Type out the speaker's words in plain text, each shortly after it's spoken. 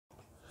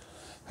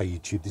Hey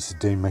YouTube, this is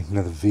Dean making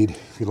another vid.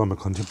 If you like my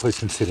content, please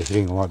consider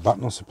hitting the like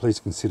button. Also, please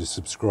consider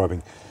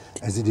subscribing,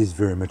 as it is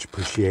very much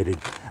appreciated.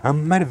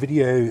 Made a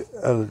video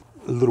a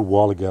little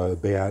while ago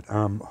about,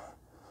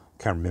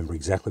 can't remember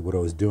exactly what I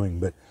was doing,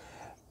 but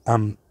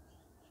one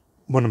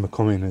of my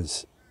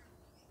commenters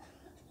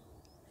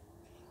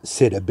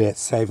said about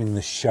saving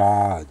the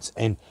shards,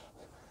 and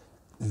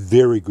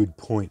very good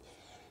point.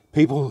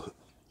 People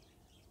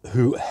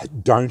who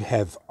don't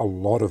have a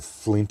lot of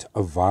flint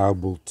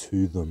available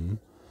to them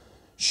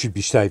should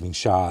be saving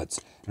shards.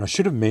 And I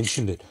should have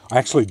mentioned it. I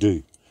actually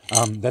do.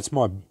 That's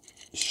my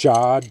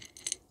shard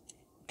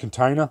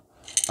container.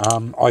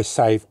 I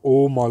save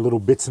all my little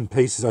bits and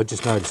pieces. I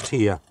just noticed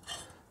here,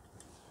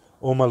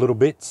 all my little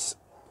bits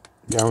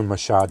go in my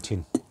shard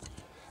tin.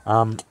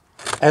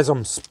 As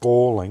I'm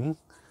spalling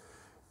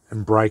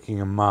and breaking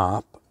them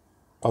up,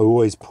 I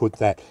always put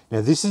that.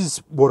 Now this is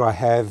what I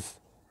have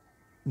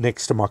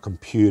next to my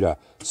computer.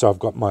 So I've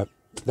got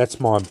that's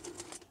my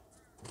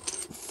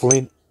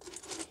flint.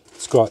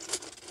 It's got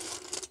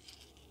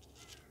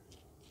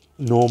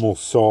normal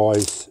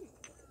size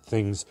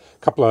things, a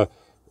couple of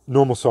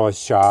normal size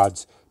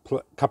shards,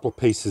 a couple of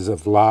pieces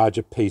of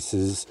larger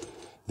pieces.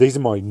 These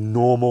are my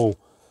normal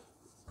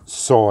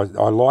size.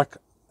 I like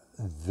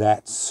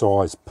that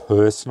size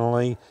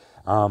personally.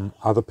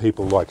 Other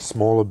people like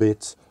smaller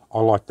bits.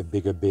 I like the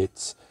bigger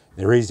bits.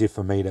 They're easier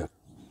for me to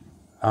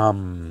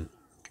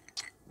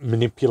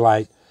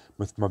manipulate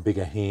with my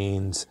bigger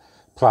hands.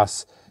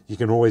 Plus, you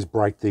can always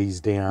break these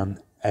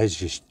down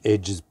as your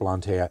edges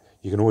blunt out.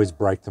 You can always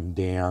break them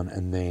down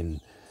and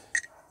then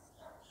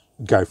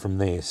go from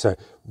there. So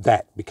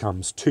that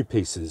becomes two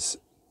pieces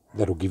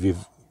that'll give you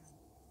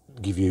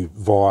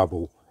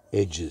viable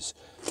edges.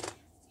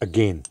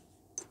 Again,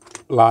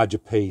 larger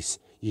piece,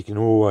 you can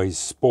always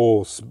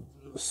spall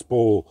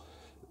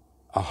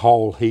a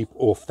whole heap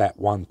off that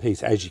one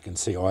piece. As you can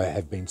see, I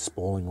have been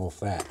spalling off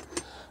that.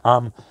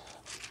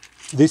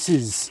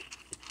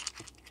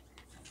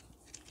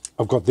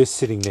 I've got this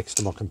sitting next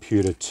to my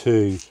computer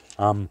too.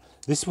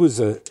 This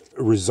was a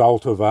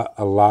result of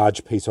a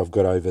large piece I've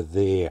got over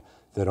there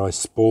that I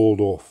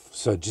spalled off.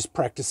 So just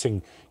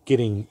practicing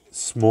getting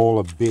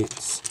smaller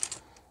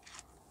bits,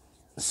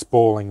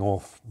 spalling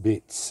off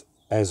bits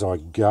as I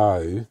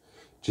go,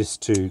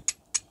 just to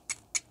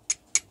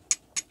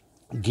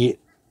get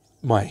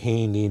my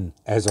hand in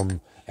as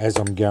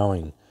I'm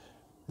going,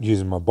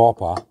 using my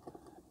bopper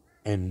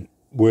and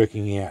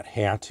working out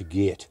how to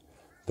get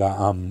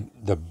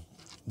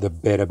the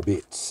better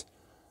bits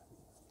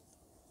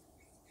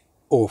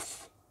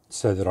off,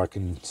 so that I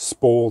can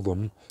spall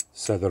them,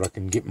 so that I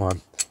can get my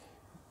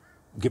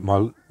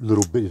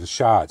little bit of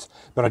shards.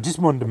 But I just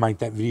wanted to make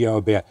that video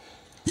about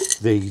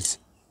these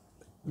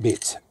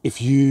bits.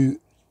 If you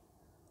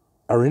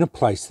are in a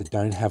place that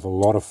don't have a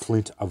lot of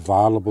flint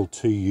available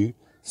to you,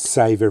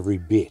 save every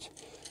bit,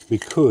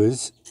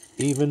 because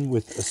even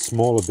with a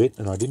smaller bit,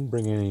 and I didn't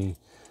bring any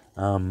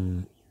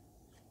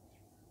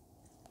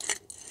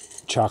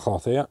char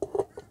cloth out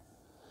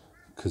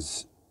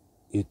because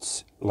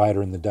it's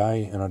later in the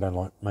day and I don't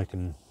like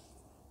making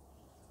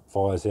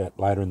fires out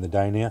later in the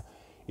day now.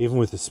 Even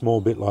with a small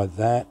bit like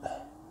that,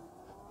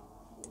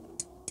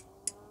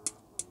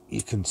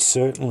 you can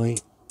certainly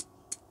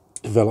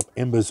develop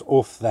embers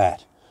off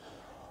that.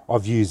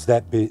 I've used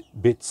that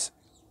bits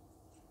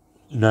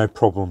no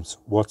problems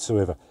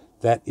whatsoever.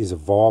 That is a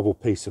viable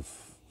piece of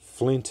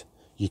flint.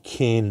 You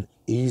can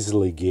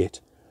easily get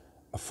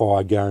a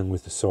fire going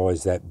with a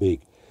size that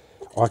big.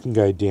 I can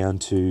go down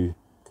to,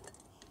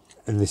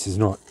 and this is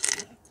not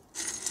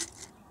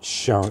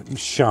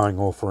showing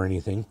off or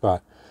anything,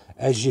 but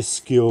as your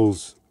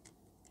skills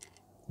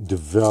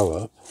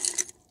develop,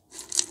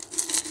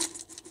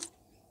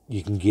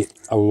 you can get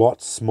a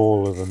lot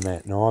smaller than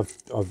that. Now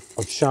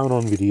I've shown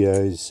on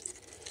videos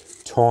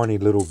tiny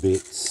little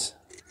bits,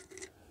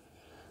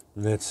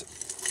 and that's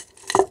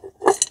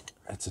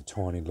a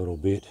tiny little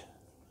bit,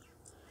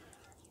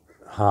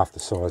 half the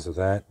size of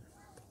that.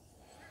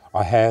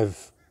 I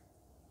have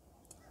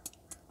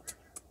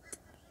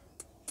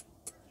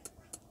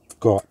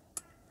got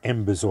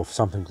embers off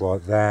something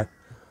like that.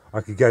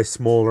 I could go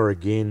smaller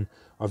again.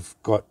 I've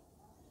got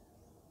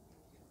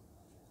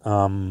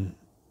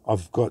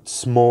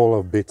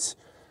smaller bits.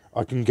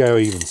 I can go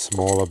even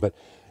smaller, but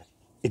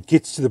it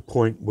gets to the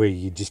point where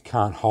you just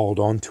can't hold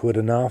on to it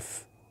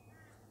enough.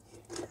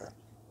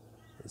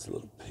 There's a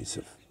little piece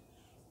of,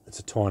 it's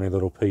a tiny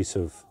little piece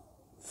of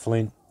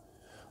flint.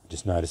 I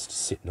just noticed it's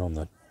sitting on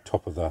the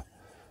top of the,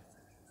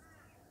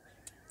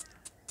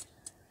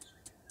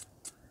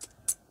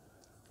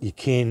 you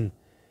can,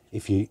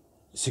 if you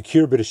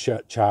secure a bit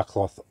of char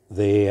cloth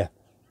there,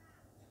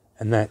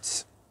 and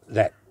that's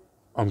that,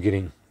 I'm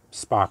getting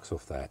sparks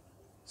off that.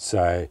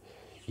 So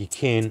you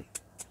can,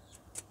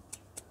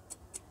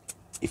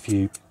 if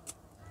you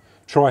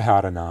try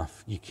hard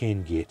enough, you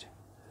can get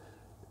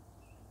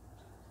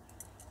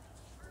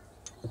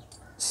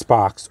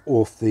sparks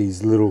off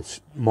these little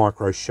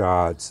micro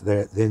shards.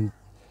 They're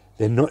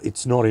not,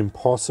 it's not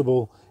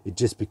impossible. It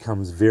just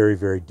becomes very,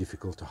 very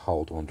difficult to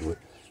hold on to it.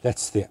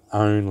 That's the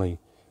only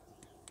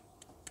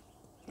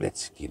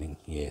that's getting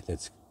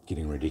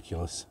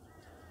ridiculous.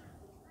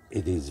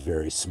 It is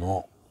very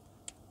small.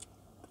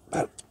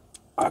 But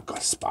I got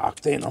a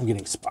spark then. I'm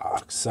getting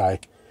sparks. So,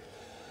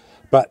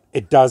 but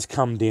it does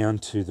come down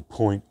to the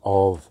point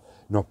of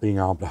not being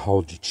able to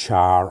hold your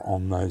char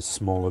on those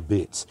smaller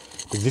bits.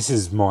 This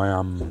is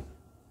my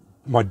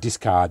my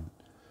discard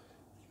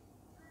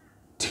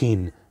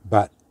tin,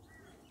 but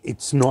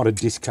it's not a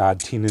discard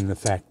tin in the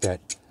fact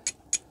that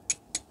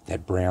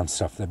that brown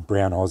stuff, that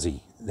brown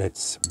Aussie,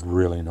 that's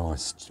really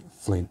nice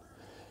flint.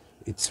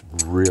 It's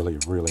really,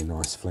 really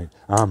nice flint.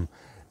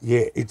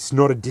 Yeah, it's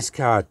not a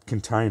discard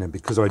container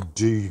because I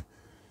do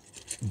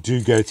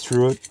go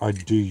through it. I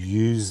do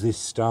use this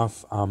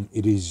stuff.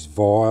 It is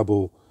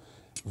viable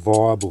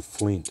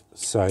flint.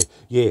 So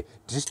yeah,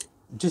 just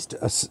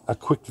a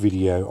quick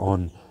video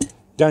on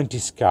don't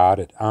discard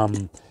it.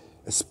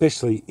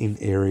 Especially in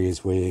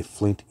areas where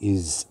flint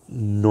is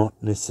not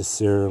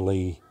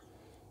necessarily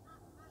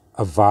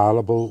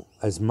available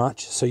as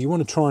much. So you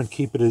want to try and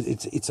keep it.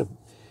 It's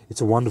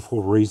a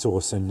wonderful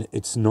resource, and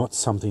it's not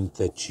something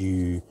that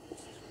you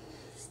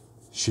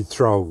should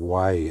throw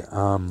away.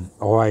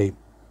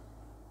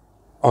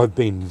 I've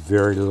been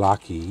very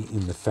lucky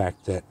in the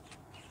fact that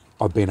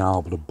I've been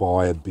able to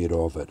buy a bit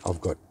of it.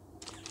 I've got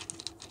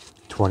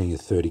 20 or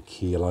 30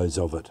 kilos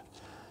of it,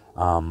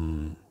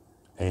 and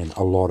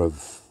a lot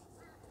of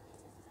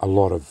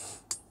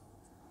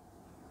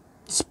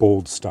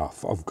spoiled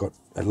stuff. I've got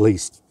at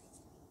least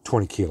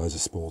 20 kilos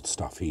of spoiled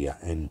stuff here,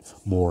 and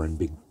more in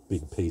big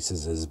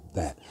pieces as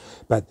that.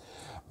 But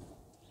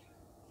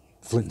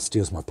flint and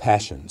steel's my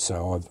passion,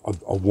 so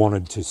I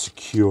wanted to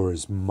secure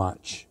as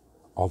much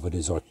of it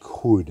as I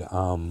could.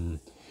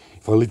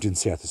 If I lived in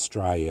South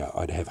Australia,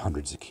 I'd have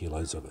hundreds of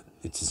kilos of it.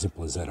 It's as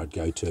simple as that. I'd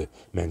go to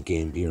Mount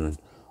Gambier and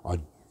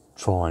I'd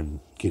try and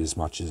get as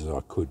much as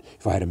I could.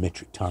 If I had a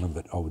metric ton of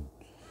it, I would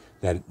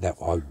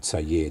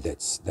say, yeah,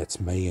 that's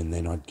me, and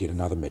then I'd get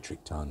another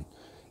metric ton.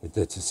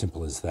 That's as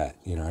simple as that,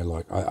 you know.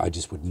 Like I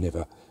just would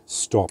never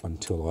stop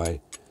until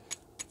I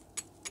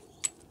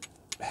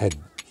had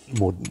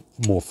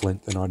more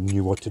flint than I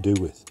knew what to do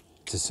with.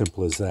 It's as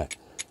simple as that.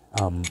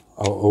 I'll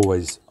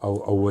always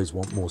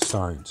want more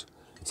stones.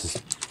 It's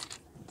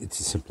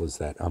as simple as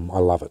that. I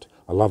love it.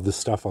 I love this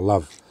stuff. I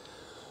love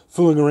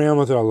fooling around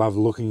with it. I love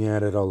looking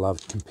at it. I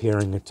love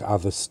comparing it to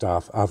other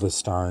stuff, other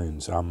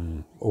stones,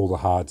 all the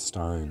hard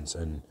stones,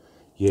 and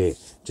yeah,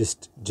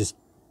 just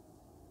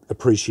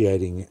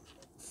appreciating it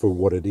for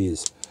what it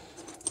is.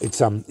 It's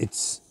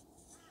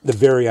the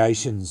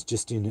variations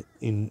just in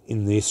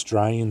the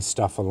Australian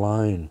stuff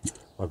alone.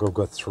 Like I've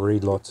got 3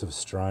 lots of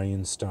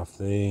Australian stuff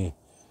there.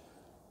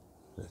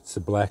 It's the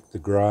black, the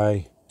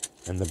grey,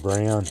 and the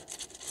brown.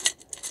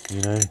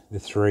 You know, the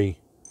 3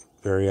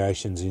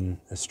 variations in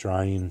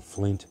Australian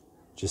flint,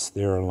 just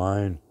there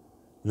alone.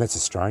 And that's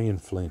Australian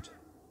flint.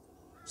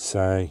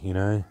 So, you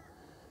know,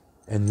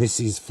 and this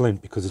is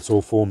flint because it's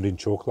all formed in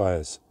chalk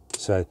layers.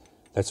 So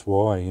that's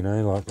why, you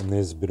know, like, and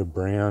there's a bit of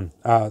brown,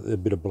 a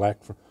bit of black.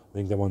 I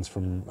think that one's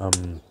from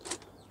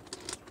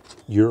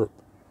Europe.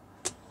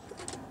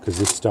 Because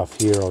this stuff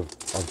here,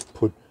 I've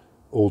put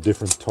all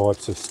different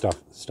types of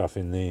stuff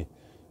in there.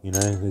 You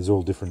know, there's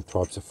all different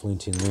types of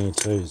flint in there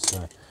too.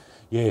 So,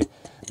 yeah.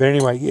 But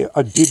anyway, yeah,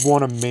 I did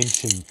want to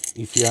mention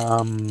if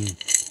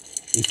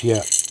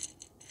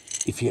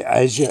you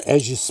as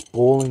you're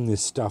spoiling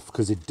this stuff,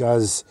 because it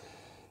does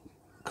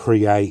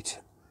create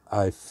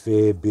a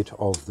fair bit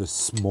of the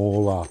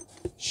smaller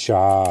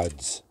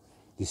shards,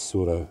 this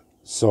sort of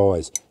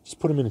size. Just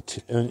put them in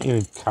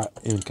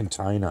a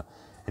container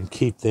and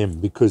keep them,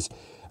 because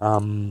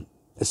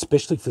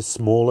especially for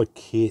smaller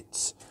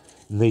kits,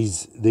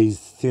 these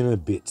thinner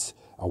bits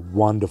are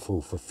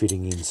wonderful for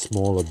fitting in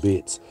smaller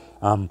bits.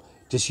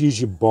 Just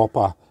use your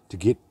bopper to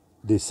get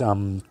this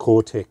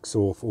cortex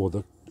off, or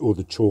the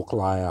chalk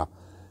layer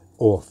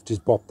off.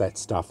 Just bop that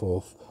stuff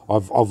off.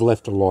 I've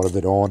left a lot of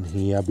it on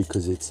here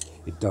because it's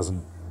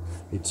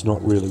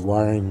not really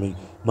worrying me.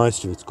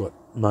 Most of it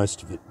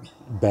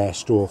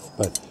bashed off,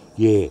 but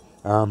yeah,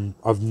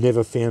 I've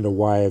never found a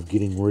way of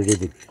getting rid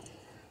of it.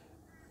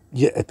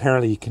 Yeah,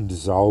 apparently you can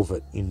dissolve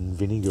it in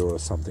vinegar or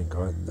something,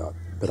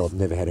 but I've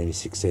never had any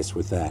success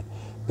with that.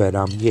 But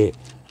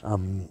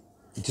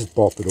just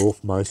bop it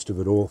off, most of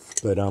it off.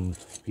 But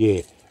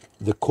yeah,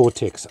 the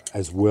cortex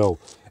as well.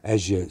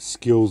 As your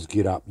skills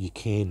get up, you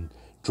can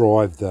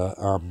drive your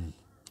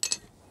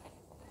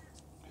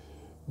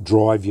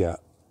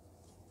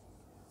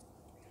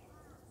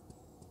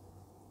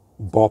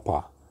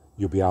bopper.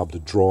 You'll be able to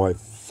drive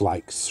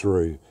flakes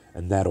through,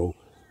 and that'll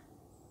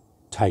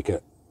take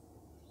a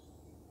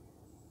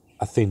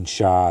thin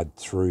shard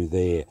through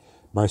there.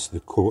 Most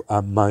of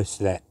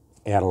that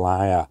outer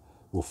layer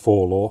will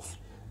fall off,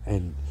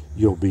 and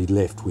you'll be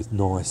left with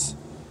nice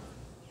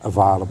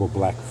available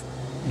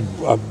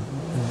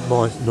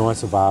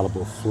nice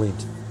available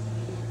flint.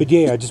 But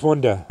yeah, I just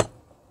wanted to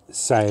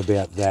say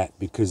about that,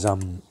 because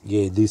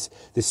yeah, this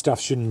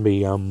stuff shouldn't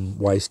be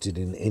wasted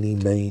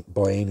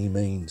by any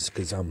means,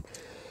 because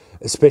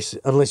especially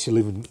unless you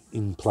live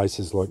in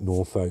places like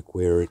Norfolk,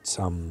 where it's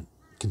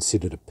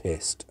considered a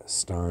pest, a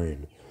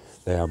stone.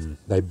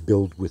 They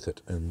build with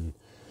it and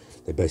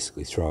they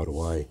basically throw it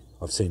away.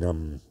 I've seen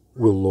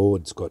Will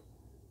Lord's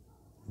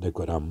they've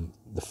got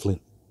the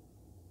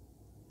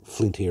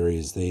flint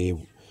areas there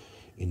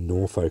in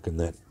Norfolk and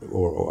that,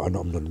 or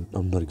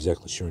I'm not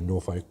exactly sure in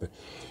Norfolk, but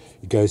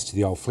it goes to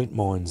the old flint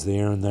mines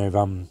there, and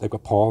they've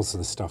got piles of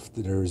the stuff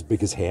that are as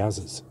big as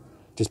houses,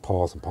 just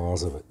piles and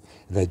piles of it,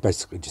 and they're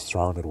basically just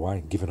throwing it away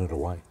and giving it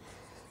away.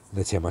 And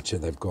that's how much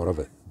they've got of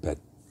it. But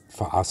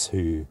for us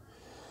who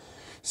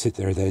sit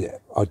there,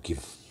 I'd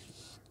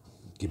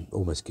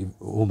almost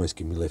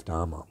give me left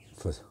arm up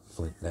for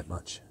flint that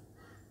much.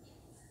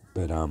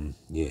 But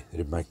yeah,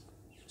 it'd make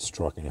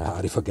striking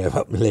hard if I gave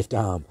up my left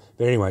arm.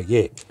 But anyway,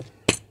 yeah,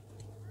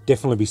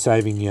 definitely be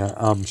saving your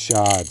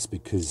shards,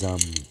 because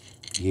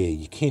yeah,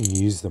 you can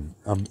use them.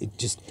 It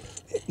just,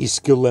 your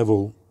skill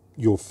level,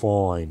 you'll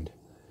find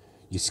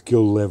your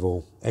skill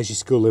level, as your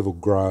skill level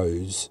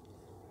grows,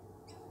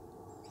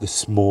 the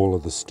smaller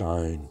the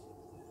stone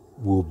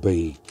will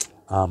be.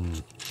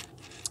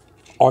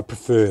 I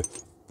prefer,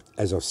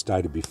 as I've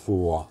stated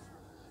before,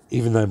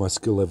 even though my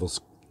skill level's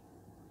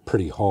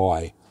pretty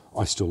high,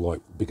 I still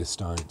like bigger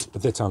stones,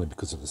 but that's only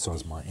because of the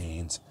size of my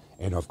hands,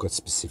 and I've got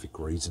specific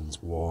reasons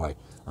why.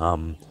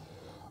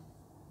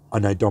 I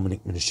know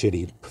Dominic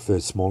Minichetti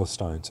prefers smaller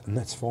stones, and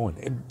that's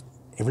fine.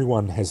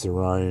 Everyone has their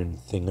own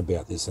thing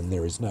about this, and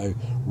there is no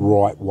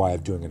right way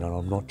of doing it, and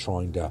I'm not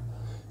trying to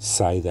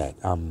say that.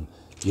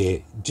 Yeah,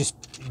 just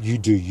you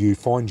do you,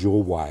 find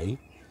your way,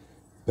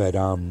 but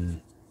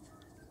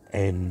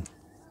and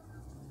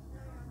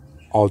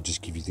I'll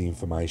just give you the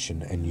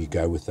information and you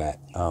go with that.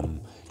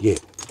 Yeah,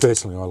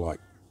 personally,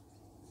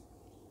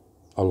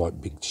 I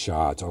like big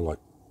shards. I like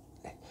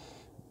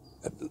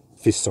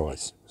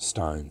fist-size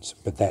stones,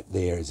 but that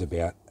there is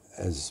about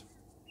the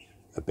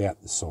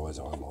size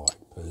I like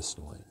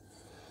personally.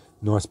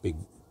 Nice big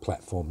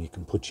platform, you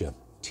can put your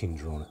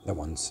tinder on it. That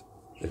one's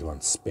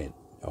spent.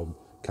 I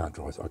can't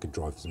drive. I could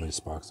drive as many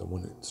sparks I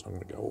want. It's not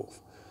going to go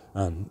off.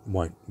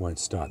 Won't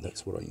start.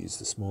 That's what I used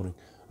this morning.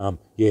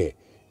 Yeah,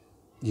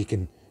 you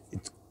can.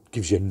 It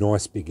gives you a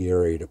nice big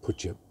area to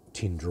put your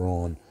tinder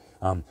on.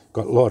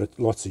 Got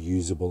lots of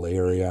usable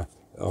area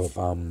of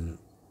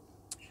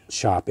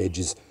sharp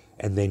edges,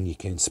 and then you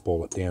can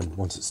spoil it down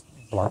once it's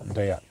blunted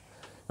out.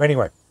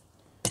 Anyway,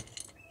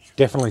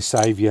 definitely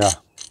save your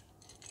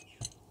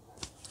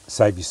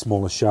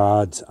smaller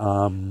shards,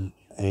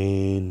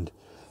 and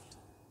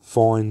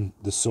find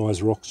the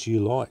size rocks you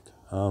like.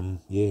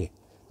 Yeah,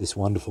 this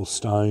wonderful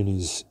stone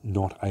is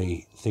not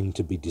a thing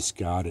to be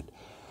discarded.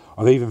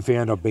 I've even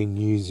found I've been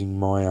using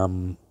my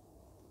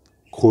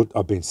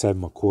I've been saving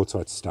my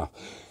quartzite stuff,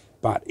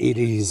 but it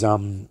is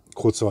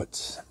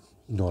quartzite's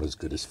not as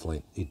good as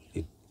flint.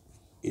 It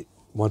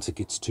once it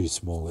gets too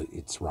small,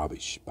 it's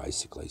rubbish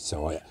basically.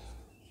 So I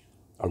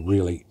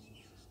really,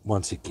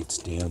 once it gets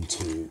down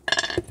to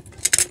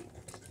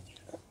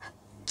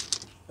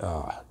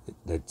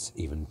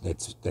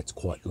that's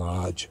quite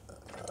large.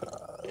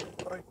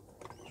 Right.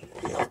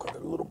 Yeah, I've got a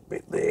little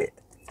bit there.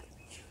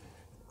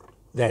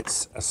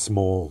 That's a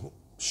small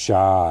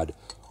shard.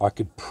 I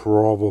could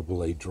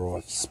probably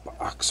drive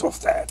sparks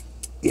off that.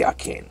 Yeah, I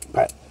can,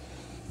 but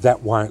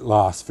that won't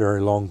last very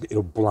long.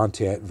 It'll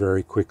blunt out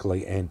very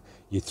quickly, and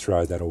you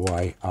throw that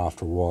away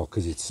after a while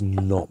because it's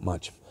not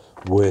much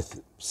worth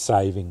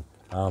saving.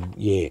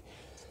 Yeah,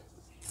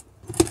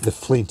 the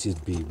flint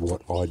would be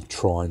what I'd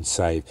try and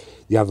save.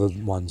 The other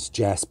ones,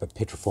 jasper,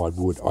 petrified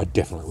wood, I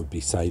definitely would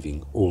be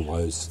saving all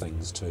those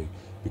things too,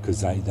 because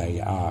they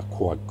are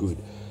quite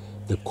good.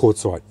 The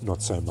quartzite,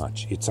 not so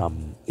much. It's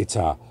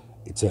a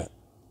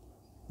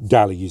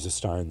daily user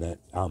stone that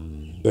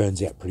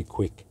burns out pretty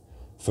quick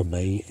for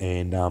me,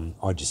 and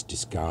I just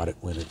discard it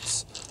when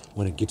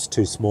it gets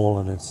too small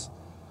and it's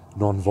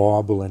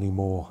non-viable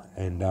anymore.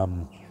 And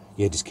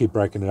yeah, just keep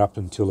breaking it up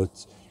until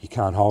you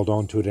can't hold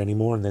on to it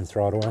anymore, and then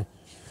throw it away.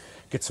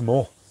 Get some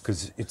more,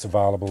 because it's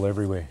available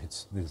everywhere.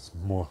 There's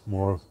more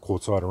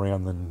quartzite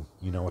around than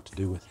you know what to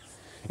do with.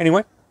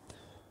 Anyway,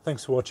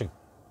 thanks for watching.